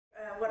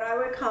what I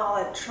would call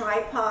a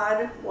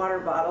tripod water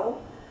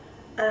bottle.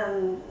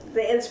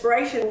 The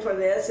inspiration for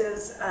this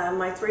is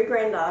my 3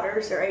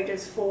 granddaughters. They're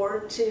ages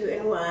 4, 2,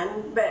 and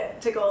 1, but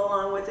to go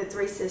along with the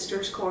 3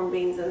 sisters, corn,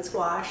 beans, and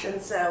squash.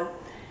 And so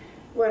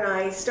when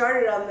I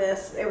started on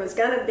this, it was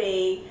going to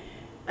be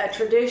a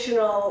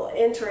traditional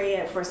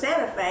entry for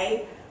Santa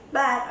Fe,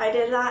 but I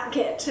did not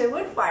get to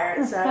wood fire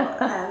it, so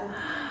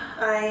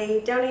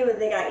I don't even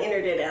think I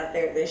entered it out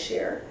there this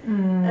year.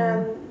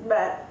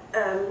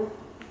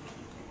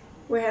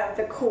 We have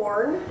the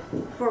corn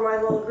for my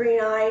little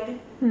green-eyed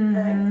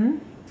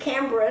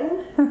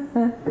Cameron,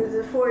 who's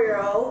a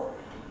 4-year-old,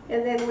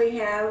 and then we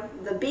have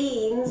the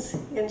beans,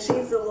 and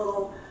she's a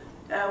little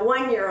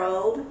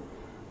 1-year-old,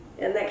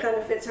 and that kind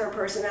of fits her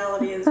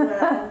personality as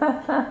well.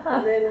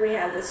 And then we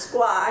have the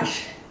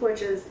squash,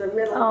 which is the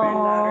middle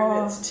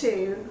granddaughter, that's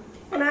 2.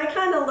 And I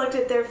kind of looked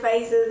at their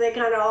faces. They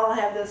kind of all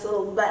have this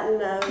little button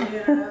nose,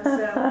 you know.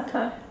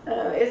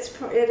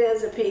 So it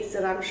is a piece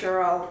that I'm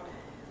sure I'll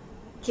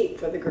keep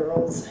for the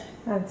girls.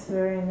 That's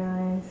very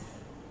nice.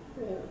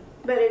 Yeah.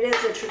 But it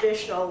is a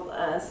traditional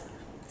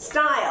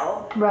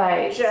style,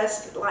 right?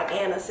 Just like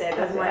Anna said,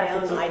 with my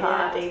own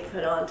identity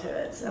put onto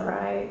it. So.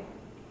 Right.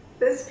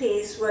 This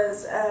piece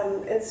was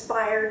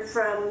inspired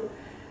from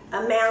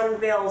a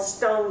Moundville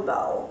stone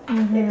bowl.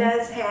 It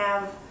does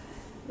have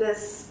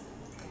this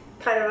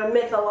kind of a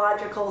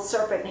mythological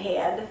serpent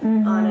head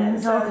on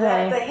it. So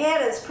the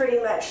head is pretty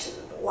much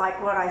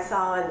like what I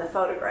saw in the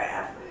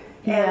photograph,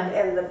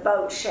 and the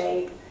boat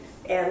shape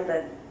and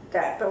the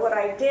duck. But what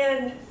I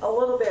did a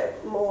little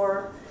bit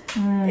more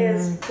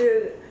is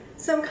do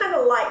some kind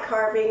of light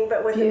carving,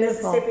 but with the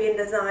Mississippian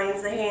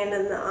designs, the hand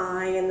and the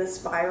eye and the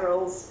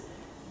spirals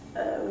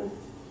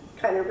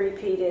kind of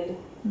repeated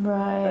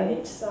on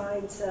each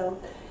side. So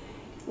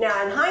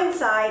now in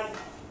hindsight,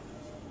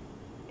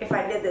 if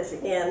I did this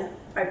again,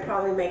 I'd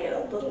probably make it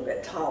a little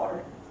bit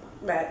taller,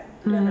 but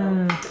you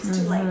know, it's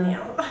too late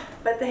now.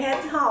 But the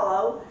head's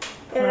hollow,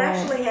 and it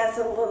actually has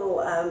some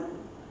little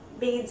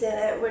beads in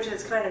it, which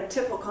is kind of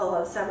typical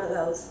of some of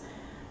those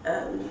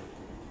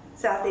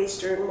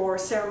southeastern, more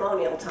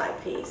ceremonial type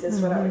pieces,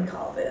 is what I would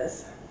call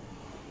this.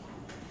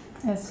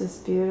 It's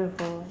just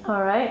beautiful.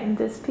 All right, and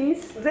this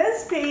piece?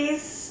 This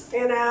piece,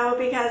 you know,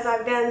 because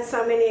I've done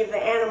so many of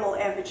the animal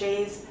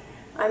effigies,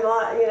 I've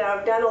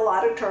done a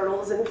lot of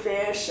turtles and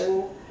fish,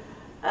 and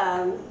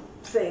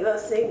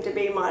those seem to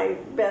be my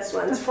best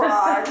ones.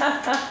 Frogs.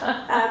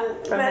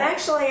 But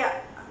actually,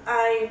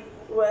 I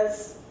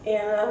was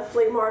in a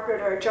flea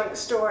market or a junk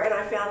store, and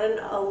I found an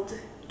old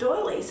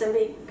doily,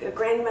 a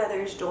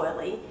grandmother's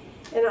doily,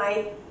 and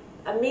I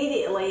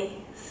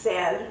immediately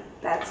said,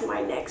 that's my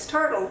next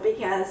turtle,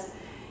 because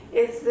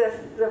it's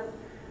the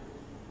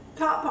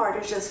top part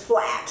is just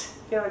flat,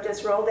 you know,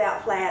 just rolled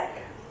out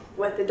flat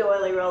with the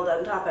doily rolled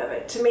on top of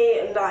it. To me,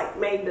 it like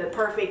made the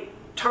perfect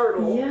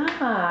turtle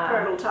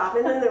top,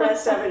 and then the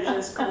rest of it is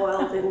just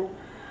coiled. And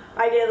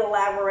I did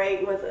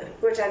elaborate with it,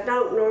 which I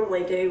don't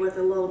normally do, with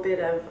a little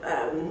bit of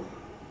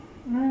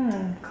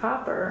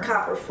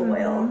copper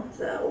foil.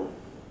 So,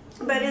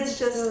 but it's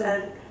just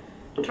a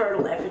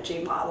turtle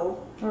effigy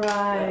bottle.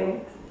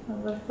 Right. I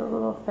love the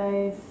little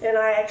face. And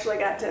I actually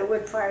got to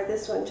wood fire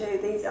this one too.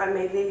 I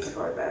made these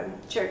for the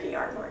Cherokee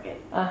Art Market.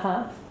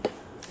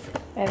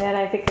 And then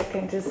I think I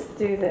can just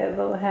do the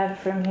little head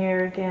from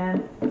here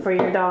again for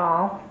your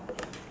doll.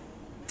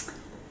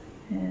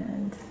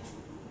 And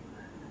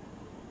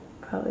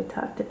probably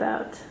talked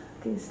about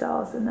these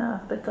dolls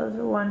enough, but those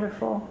are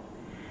wonderful.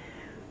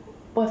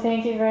 Well,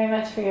 thank you very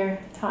much for your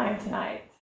time tonight.